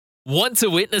Want to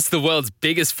witness the world's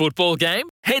biggest football game?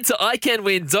 Head to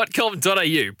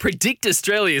iCanWin.com.au, predict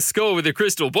Australia's score with a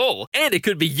crystal ball, and it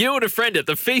could be you and a friend at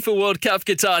the FIFA World Cup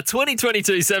Qatar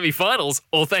 2022 semi-finals,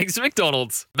 all thanks to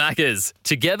McDonald's. Maccas,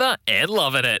 together and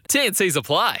loving it. TNCs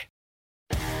apply.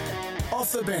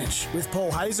 Off the bench with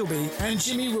Paul Hazelby and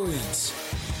Jimmy Williams.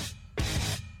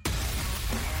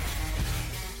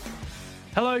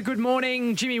 Hello, good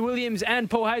morning. Jimmy Williams and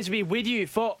Paul Hazelby with you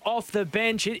for Off the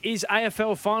Bench. It is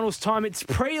AFL finals time. It's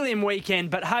prelim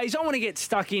weekend, but Hayes, I want to get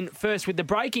stuck in first with the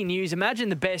breaking news. Imagine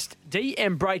the best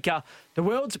DM breaker, the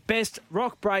world's best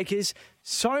rock breakers.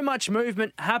 So much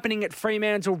movement happening at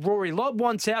Fremantle. Rory Lobb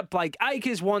wants out. Blake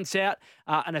Acres wants out.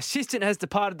 An assistant has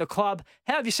departed the club.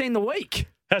 How have you seen the week?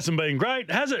 Hasn't been great,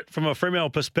 has it? From a Fremantle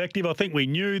perspective, I think we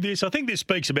knew this. I think this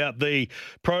speaks about the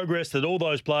progress that all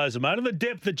those players have made and the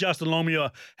depth that Justin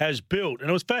Longmuir has built. And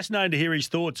it was fascinating to hear his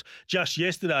thoughts just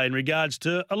yesterday in regards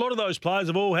to a lot of those players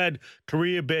have all had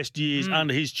career best years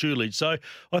under his tutelage. So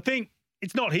I think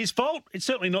it's not his fault. It's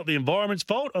certainly not the environment's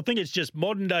fault. I think it's just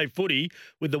modern-day footy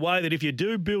with the way that if you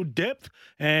do build depth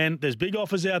and there's big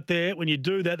offers out there, when you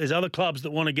do that, there's other clubs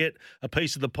that want to get a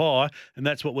piece of the pie, and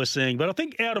that's what we're seeing. But I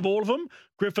think out of all of them,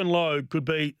 Griffin Logue could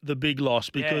be the big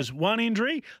loss because one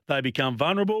injury, they become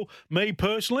vulnerable. Me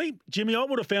personally, Jimmy, I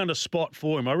would have found a spot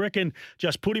for him. I reckon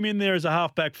just put him in there as a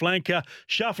halfback flanker,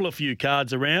 shuffle a few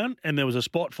cards around, and there was a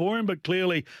spot for him. But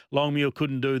clearly, Longmuir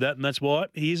couldn't do that, and that's why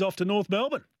he is off to North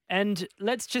Melbourne. And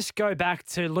let's just go back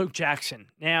to Luke Jackson.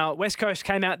 Now, West Coast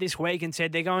came out this week and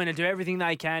said they're going to do everything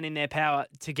they can in their power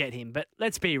to get him. But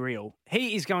let's be real.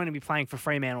 He is going to be playing for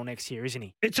Fremantle next year, isn't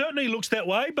he? It certainly looks that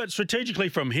way, but strategically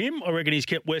from him, I reckon he's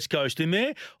kept West Coast in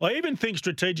there. I even think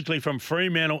strategically from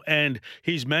Fremantle and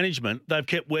his management, they've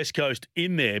kept West Coast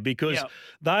in there because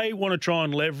they want to try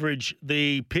and leverage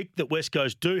the pick that West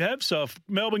Coast do have. So if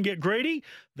Melbourne get greedy,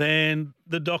 then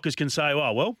the Dockers can say,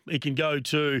 oh, well, he can go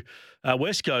to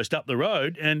West Coast up the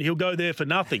road and he'll go there for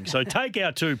nothing. So take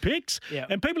our 2 picks.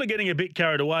 And people are getting a bit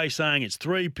carried away saying it's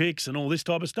 3 picks and all this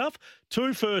type of stuff.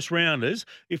 2 first-rounders,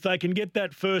 if they can get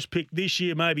that first pick this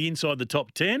year maybe inside the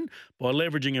top 10 by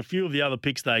leveraging a few of the other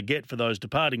picks they get for those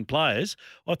departing players,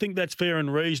 I think that's fair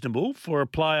and reasonable for a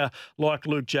player like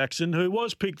Luke Jackson, who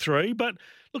was pick 3. But,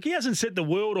 look, he hasn't set the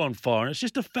world on fire. It's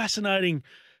just a fascinating,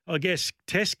 I guess,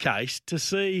 test case to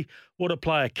see what a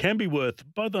player can be worth,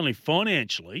 both only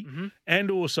financially and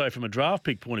also from a draft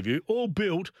pick point of view, all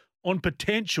built on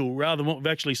potential rather than what we've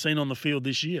actually seen on the field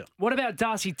this year. What about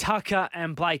Darcy Tucker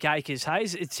and Blake Acres,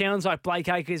 Hayes? It sounds like Blake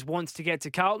Acres wants to get to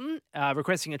Carlton,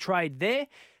 requesting a trade there.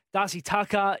 Darcy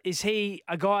Tucker, is he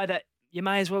a guy that you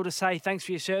may as well just say thanks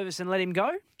for your service and let him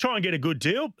go? Try and get a good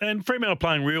deal. And Fremantle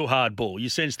playing real hard ball. You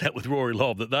sense that with Rory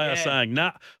Lobb, that they are saying,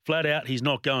 nah, flat out, he's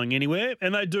not going anywhere.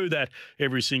 And they do that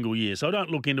every single year. So I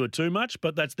don't look into it too much,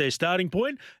 but that's their starting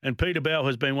point. And Peter Bell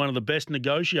has been one of the best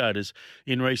negotiators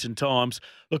in recent times.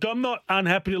 Look, I'm not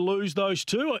unhappy to lose those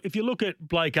 2. If you look at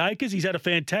Blake Acres, he's had a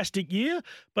fantastic year.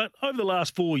 But over the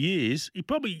last 4 years, he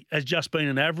probably has just been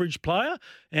an average player.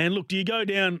 And look, do you go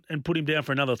down and put him down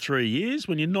for another 3 years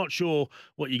when you're not sure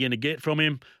what you're going to get from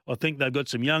him? I think they've got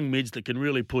some young mids that can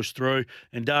really push through,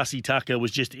 and Darcy Tucker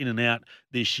was just in and out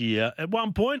this year. At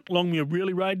one point, Longmuir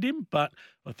really rated him, but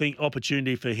I think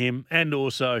opportunity for him and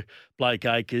also Blake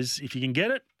Acres. If you can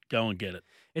get it, go and get it.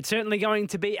 It's certainly going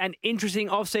to be an interesting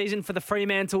off-season for the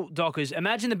Fremantle Dockers.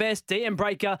 Imagine the best DM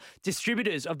Breaker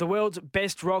distributors of the world's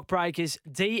best rock breakers,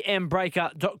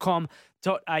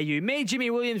 dmbreaker.com.au. Me, Jimmy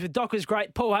Williams with Dockers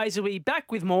Great. Paul Hazelby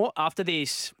back with more after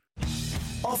this.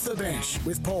 Off the bench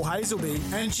with Paul Hazelby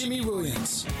and Jimmy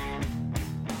Williams.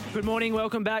 Good morning,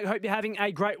 welcome back. Hope you're having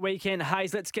a great weekend.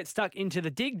 Hayes, let's get stuck into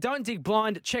the dig. Don't dig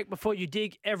blind, check before you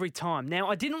dig every time. Now,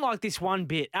 I didn't like this one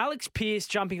bit. Alex Pearce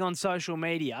jumping on social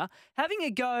media, having a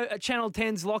go at Channel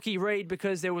 10's Lockie Reed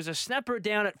because there was a snapper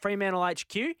down at Fremantle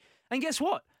HQ. And guess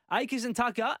what? Acres and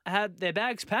Tucker had their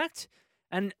bags packed,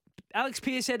 and Alex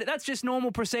Pearce said that's just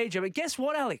normal procedure. But guess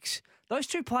what, Alex? Those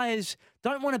 2 players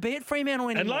don't want to be at Fremantle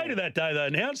anymore. And later that day, they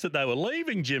announced that they were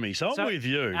leaving, Jimmy, so I'm with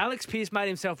you. Alex Pearce made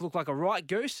himself look like a right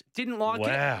goose. Didn't like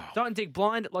it. Don't dig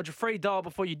blind. Lodge a free dial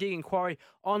before you dig inquiry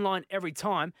online every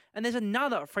time. And there's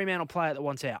another Fremantle player that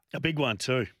wants out. A big one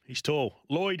too. He's tall.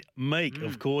 Lloyd Meek,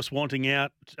 of course, wanting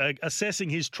out, assessing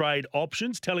his trade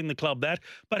options, telling the club that.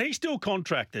 But he's still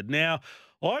contracted. Now,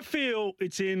 I feel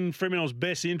it's in Fremantle's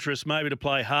best interest maybe to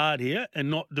play hard here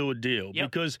and not do a deal.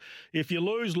 Yep. Because if you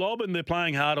lose Lobb, and they're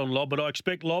playing hard on Lobb, but I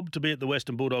expect Lobb to be at the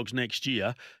Western Bulldogs next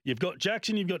year, you've got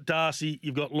Jackson, you've got Darcy,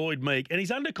 you've got Lloyd Meek, and he's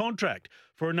under contract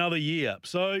for another year.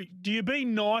 So do you be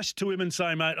nice to him and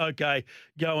say, mate, okay,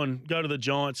 go to the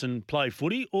Giants and play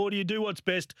footy, or do you do what's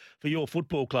best for your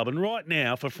football club? And right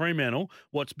now, for Fremantle,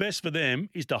 what's best for them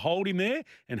is to hold him there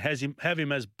and have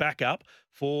him as backup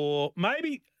for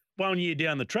maybe 1 year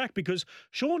down the track, because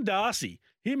Sean Darcy,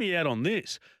 hear me out on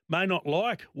this, may not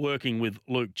like working with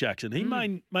Luke Jackson. He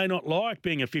may not like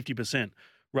being a 50%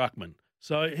 ruckman.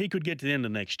 So he could get to the end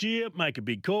of next year, make a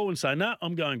big call and say, no,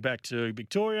 I'm going back to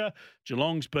Victoria.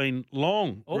 Geelong's been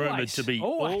rumoured to be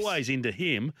always into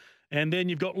him. And then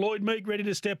you've got Lloyd Meek ready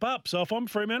to step up. So if I'm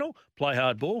Fremantle, play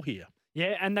hard ball here.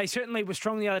 Yeah, and they certainly were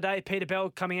strong the other day. Peter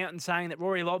Bell coming out and saying that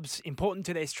Rory Lobb's important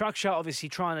to their structure, obviously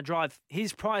trying to drive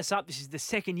his price up. This is the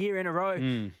second year in a row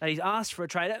that he's asked for a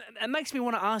trade. It makes me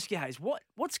want to ask you, Hayes,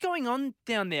 what's going on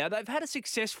down there? They've had a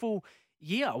successful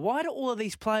year. Why do all of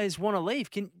these players want to leave?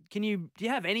 Do you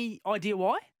have any idea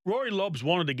why? Rory Lobb's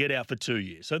wanted to get out for 2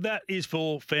 years, so that is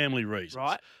for family reasons.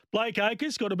 Right. Blake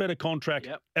Acres got a better contract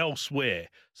elsewhere.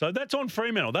 So that's on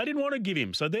Fremantle. They didn't want to give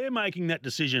him, so they're making that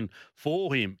decision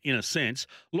for him in a sense.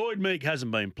 Lloyd Meek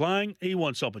hasn't been playing. He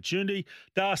wants opportunity.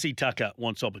 Darcy Tucker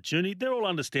wants opportunity. They're all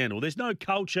understandable. There's no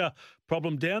culture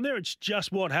problem down there. It's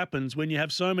just what happens when you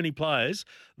have so many players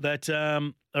that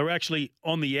are actually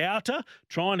on the outer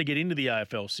trying to get into the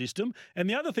AFL system. And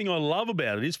the other thing I love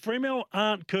about it is Fremantle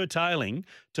aren't curtailing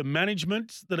to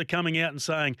management that are coming out and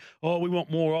saying, oh, we want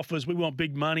more offers, we want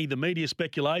big money, the media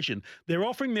speculation. They're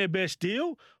offering their best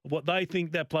deal of what they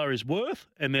think that player is worth,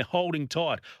 and they're holding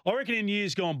tight. I reckon in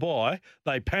years gone by,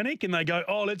 they panic and they go,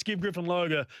 oh, let's give Griffin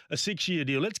Loga a 6-year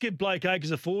deal. Let's give Blake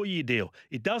Acres a 4-year deal.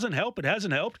 It doesn't help. It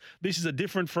hasn't helped. This is a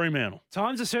different Fremantle.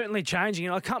 Times are certainly changing,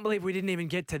 and I can't believe we didn't even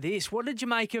get to this. What did you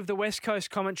make of the West Coast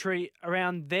commentary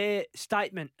around their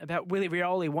statement about Willie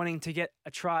Rioli wanting to get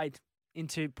a trade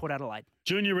into Port Adelaide?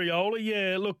 Junior Rioli,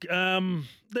 yeah, look,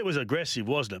 that was aggressive,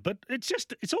 wasn't it? But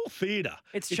it's all theatre.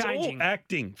 It's changing. All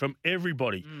acting from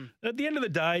everybody. At the end of the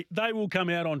day, they will come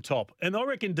out on top. And I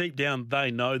reckon deep down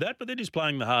they know that, but they're just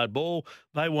playing the hard ball.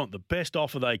 They want the best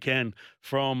offer they can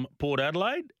from Port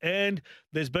Adelaide. And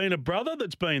there's been a brother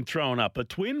that's been thrown up, a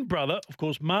twin brother, of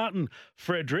course, Martin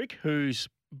Frederick, whose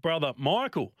brother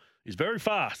Michael is very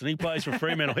fast and he plays for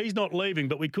Fremantle. He's not leaving,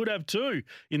 but we could have two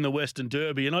in the Western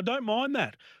Derby, and I don't mind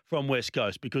that from West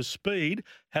Coast because speed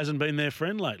hasn't been their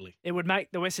friend lately. It would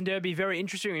make the Western Derby very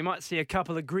interesting. We might see a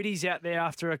couple of gritties out there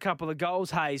after a couple of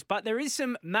goals, Hayes. But there is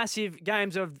some massive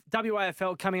games of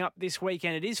WAFL coming up this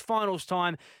weekend. It is finals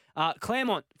time.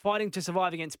 Claremont fighting to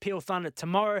survive against Peel Thunder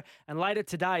tomorrow, and later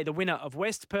today, the winner of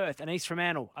West Perth and East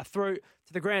Fremantle are through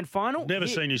to the grand final. Never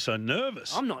seen you so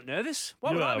nervous. I'm not nervous.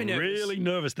 Why would you I be nervous? Really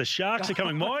nervous. The Sharks are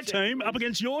coming my team up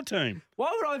against your team.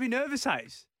 Why would I be nervous,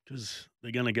 Hayes? Because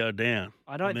they're going to go down.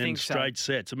 I don't think so. Straight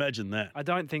sets. Imagine that. I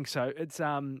don't think so. It's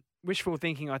wishful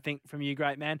thinking, I think, from you,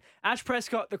 great man. Ash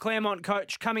Prescott, the Claremont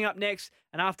coach, coming up next.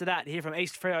 And after that, hear from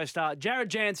East Freo star Jared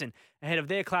Jansen ahead of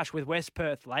their clash with West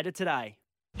Perth later today.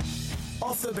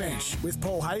 Off the Bench with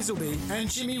Paul Hazelby and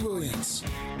Jimmy Williams.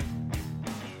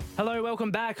 Hello,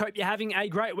 welcome back. Hope you're having a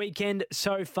great weekend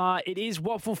so far. It is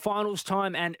Waffle Finals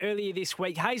time, and earlier this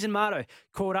week, Hayes and Marto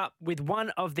caught up with one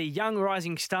of the young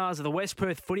rising stars of the West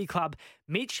Perth Footy Club,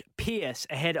 Mitch Pearce,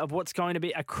 ahead of what's going to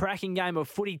be a cracking game of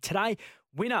footy today.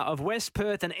 Winner of West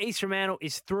Perth and East Fremantle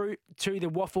is through to the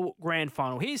Waffle Grand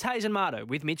Final. Here's Hayes and Marto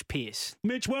with Mitch Pearce.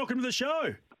 Mitch, welcome to the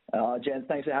show. Gents,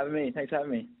 thanks for having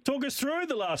me. Talk us through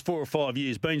the last 4 or 5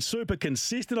 years. Been super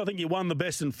consistent. I think you won the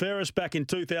best and fairest back in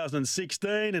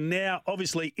 2016 and now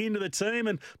obviously into the team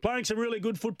and playing some really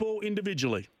good football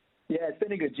individually. Yeah, it's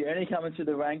been a good journey coming through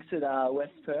the ranks at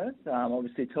West Perth.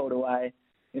 Obviously toiled away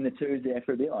in the twos there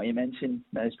for a bit. Like you mentioned,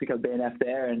 managed to pick up BNF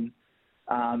there and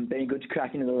been good to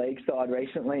crack into the league side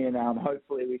recently, and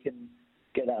hopefully we can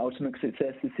get that ultimate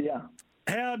success this year.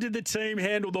 How did the team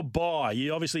handle the bye?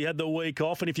 You obviously had the week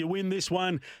off, and if you win this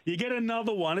one, you get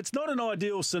another one. It's not an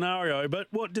ideal scenario, but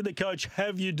what did the coach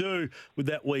have you do with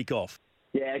that week off?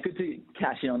 Yeah, good to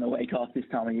cash in on the week off this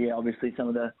time of year. Obviously, some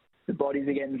of the bodies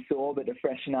are getting sore, but to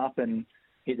freshen up and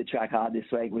hit the track hard this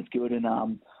week was good. And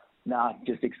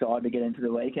just excited to get into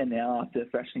the weekend now after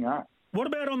freshening up. What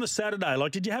about on the Saturday?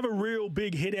 Did you have a real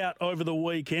big hit out over the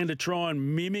weekend to try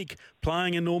and mimic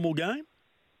playing a normal game?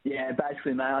 Yeah,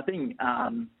 basically, mate. I think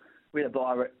we had a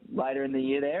bye later in the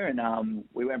year there, and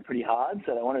we went pretty hard.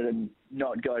 So they wanted to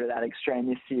not go to that extreme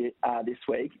this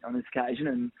week on this occasion.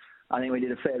 And I think we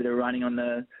did a fair bit of running on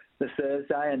the the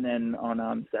Thursday, and then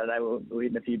on Saturday we're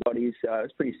hitting a few bodies. So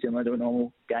it's pretty similar to a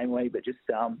normal game week, but just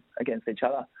against each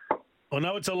other. I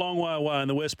know it's a long way away, and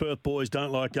the West Perth boys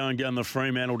don't like going down the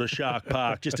Fremantle to Shark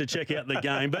Park just to check out the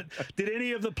game. But did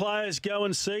any of the players go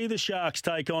and see the Sharks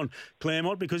take on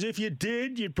Claremont? Because if you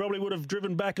did, you probably would have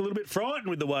driven back a little bit frightened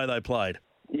with the way they played.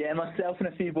 Yeah, myself and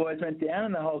a few boys went down,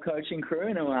 and the whole coaching crew,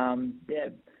 and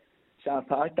Shark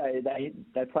Park,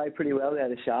 they play pretty well there,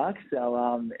 the Sharks.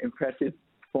 So impressive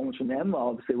performance from them.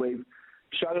 Obviously, we've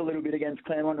struggled a little bit against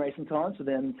Claremont in recent times for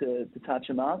them to touch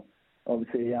them up.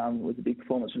 Obviously, it was a big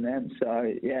performance from them.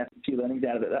 So, yeah, a few learnings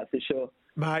out of it, that's for sure.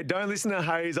 Mate, don't listen to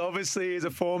Hayes. Obviously, he's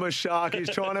a former Shark. He's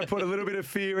trying to put a little bit of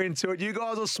fear into it. You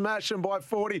guys will smash them by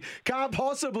 40. Can't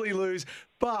possibly lose.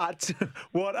 But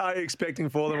what are you expecting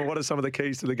for them, and what are some of the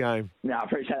keys to the game? No, I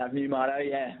appreciate that from you, Marto.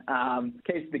 Yeah.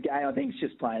 Keys to the game, I think, is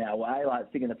just playing our way, like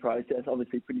sticking the process.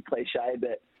 Obviously, pretty cliche,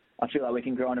 but I feel like we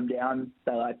can grind them down.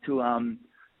 They like to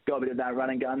got a bit of that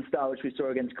run and gun style, which we saw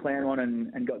against Claremont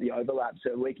and got the overlap.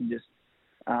 So we can just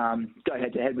go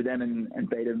head-to-head with them and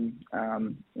beat them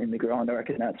in the grind. I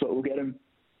reckon that's what will get them.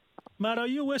 Mate, are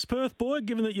you a West Perth boy,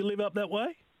 given that you live up that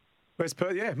way? West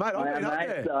Perth, yeah, mate. I've been up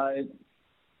there. So,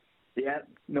 yeah,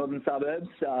 northern suburbs.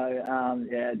 So,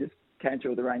 just came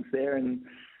through the ranks there and,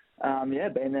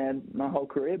 been there my whole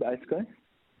career, basically.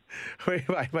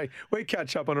 We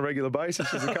catch up on a regular basis.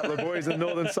 There's a couple of boys in the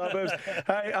northern suburbs.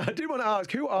 Hey, I did want to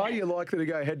ask, who are you likely to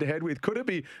go head-to-head with? Could it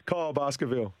be Kyle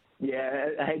Baskerville? Yeah,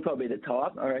 he'd probably be the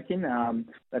type, I reckon.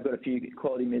 They've got a few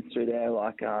quality mids through there,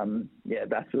 like,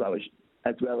 Baskerville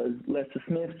as well as Lester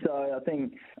Smith. So I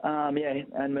think,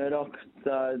 and Murdoch.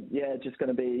 So, just going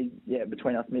to be,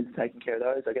 between us mids taking care of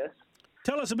those, I guess.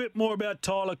 Tell us a bit more about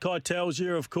Tyler Keitel's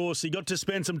year, of course. He got to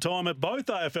spend some time at both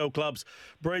AFL clubs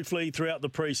briefly throughout the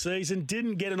pre-season.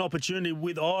 Didn't get an opportunity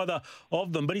with either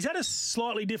of them. But he's had a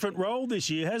slightly different role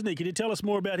this year, hasn't he? Can you tell us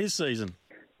more about his season?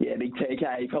 Yeah, Big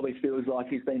TK. He probably feels like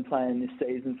he's been playing this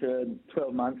season for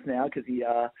 12 months now because he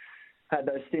had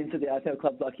those stints at the AFL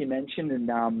clubs like you mentioned.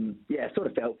 And, sort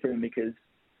of felt for him because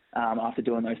after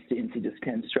doing those stints, he just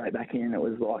came straight back in. It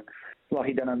was like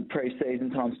he'd done on pre-season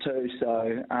times two.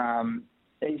 So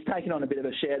he's taken on a bit of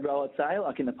a shared role, I'd say.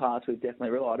 Like in the past, we've definitely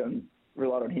relied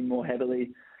on him more heavily.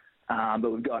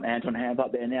 But we've got Anton Hamp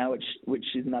up there now, which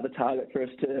is another target for us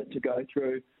to go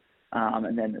through.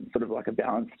 And then sort of like a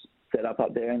balanced setup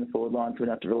up there in the forward line, so we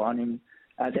don't have to rely on him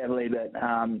as heavily. But,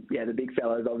 the big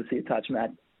fella is obviously a tough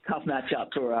matchup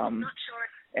for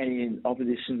any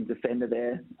opposition defender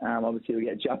there. Obviously, we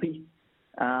get Juppy.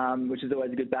 Which is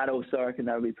always a good battle, so I reckon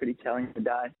that'll be pretty telling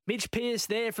today. Mitch Pearce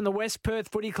there from the West Perth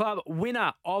Footy Club,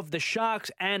 winner of the Sharks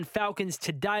and Falcons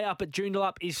today up at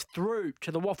Joondalup, is through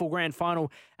to the Waffle Grand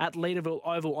Final at Leederville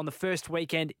Oval on the first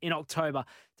weekend in October.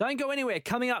 Don't go anywhere.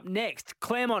 Coming up next,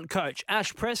 Claremont coach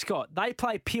Ash Prescott. They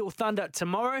play Peel Thunder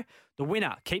tomorrow. The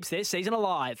winner keeps their season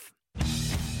alive.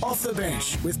 Off the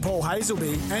bench with Paul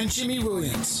Hazelby and Jimmy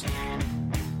Williams.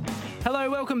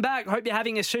 Hello, welcome back. Hope you're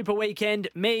having a super weekend.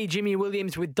 Me, Jimmy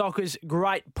Williams with Dockers.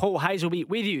 Great Paul Hazelby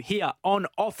with you here on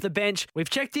Off the Bench. We've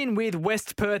checked in with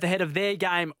West Perth ahead of their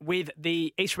game with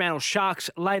the East Fremantle Sharks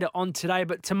later on today.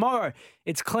 But tomorrow,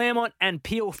 it's Claremont and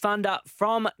Peel Thunder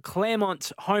from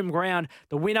Claremont's home ground.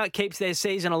 The winner keeps their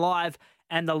season alive.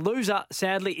 And the loser,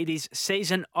 sadly, it is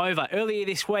season over. Earlier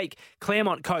this week,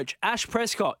 Claremont coach Ash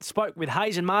Prescott spoke with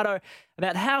Hayes and Marto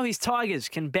about how his Tigers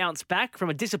can bounce back from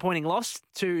a disappointing loss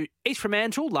to East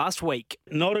Fremantle last week.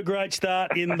 Not a great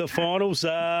start in the finals.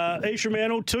 East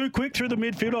Fremantle, too quick through the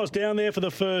midfield. I was down there for the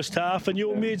first half, and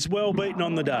your mid's well beaten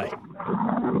on the day.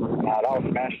 No, that was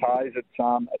smashed, Hayes. It's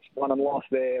won and lost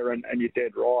there, and you're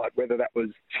dead right. Whether that was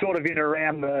sort of in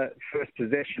around the first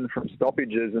possession from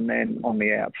stoppages and then on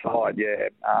the outside,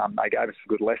 they gave us a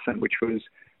good lesson, which was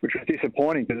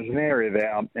disappointing because it's an area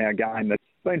of our game that's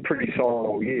been pretty solid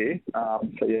all year. A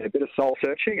bit of soul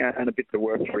searching and a bit to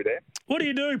work through there. What do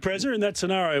you do, Prezza, in that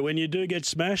scenario when you do get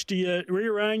smashed? Do you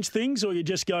rearrange things, or you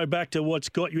just go back to what's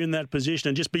got you in that position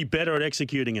and just be better at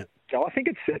executing it? So I think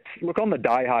it's look, on the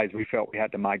day, Hayes, we felt we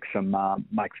had to make some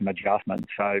adjustments.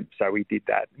 So we did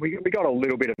that. We got a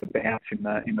little bit of a bounce in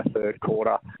the third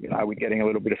quarter. We're getting a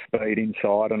little bit of speed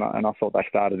inside, and I thought they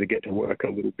started to get to work a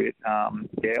little bit.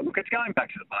 Look, it's going back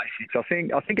to the basics.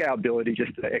 I think our ability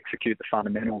just to execute the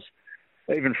fundamentals,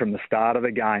 even from the start of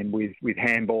the game, with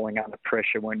handballing under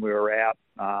pressure when we were out,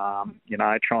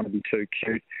 trying to be too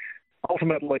cute.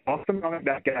 Ultimately, I think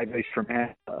that gave East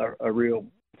Fremantle a real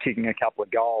kicking a couple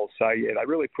of goals. So, they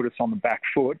really put us on the back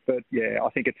foot. But, I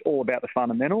think it's all about the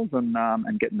fundamentals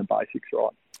and getting the basics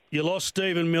right. You lost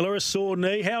Stephen Miller, a sore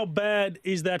knee. How bad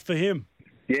is that for him?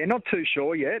 Yeah, not too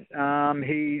sure yet.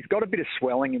 He's got a bit of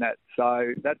swelling in it,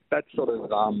 so that sort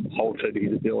of halted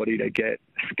his ability to get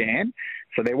a scan.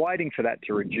 So they're waiting for that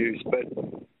to reduce. But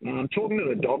talking to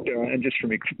the doctor, and just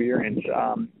from experience,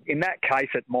 in that case,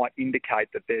 it might indicate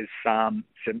that there's some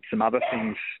other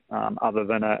things other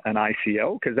than an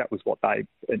ACL, because that was what they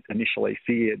initially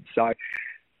feared. So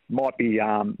might be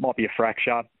a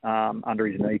fracture under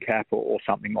his kneecap or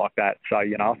something like that. So,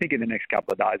 I think in the next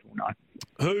couple of days we'll know.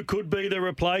 Who could be the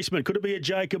replacement? Could it be a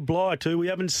Jacob Blight, who we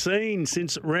haven't seen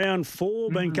since round 4,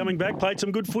 been coming back, played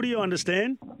some good footy, I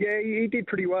understand? Yeah, he did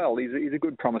pretty well. He's a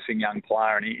good, promising young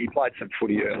player, and he played some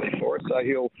footy early for us, so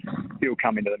he'll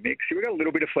come into the mix. We've got a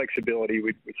little bit of flexibility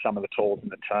with some of the tools in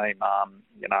the team.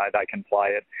 They can play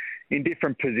it in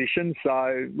different positions.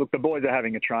 So, look, the boys are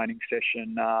having a training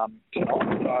session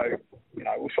tonight, so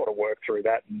we'll sort of work through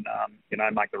that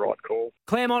and make the right call.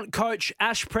 Claremont coach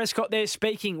Ash Prescott there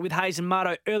speaking with Hayes and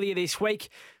Marto earlier this week.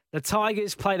 The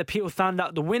Tigers play the Peel Thunder.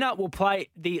 The winner will play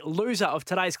the loser of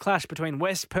today's clash between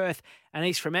West Perth and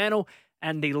East Fremantle.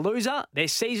 And the loser, their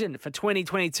season for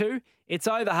 2022, it's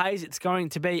over, Hayes. It's going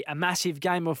to be a massive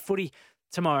game of footy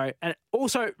tomorrow. And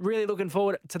also really looking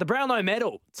forward to the Brownlow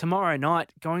medal tomorrow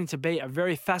night. Going to be a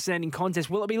very fascinating contest.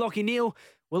 Will it be Lachie Neale?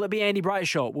 Will it be Andy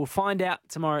Brayshaw? We'll find out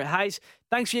tomorrow. Hayes,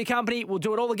 thanks for your company. We'll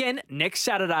do it all again next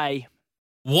Saturday.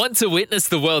 Want to witness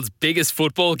the world's biggest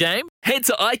football game? Head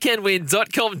to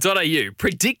iCanWin.com.au,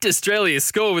 predict Australia's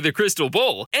score with a crystal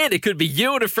ball, and it could be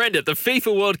you and a friend at the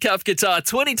FIFA World Cup Qatar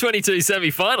 2022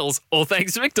 semi-finals, all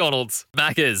thanks to McDonald's.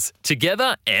 Maccas,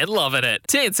 together and loving it.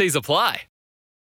 TNCs apply.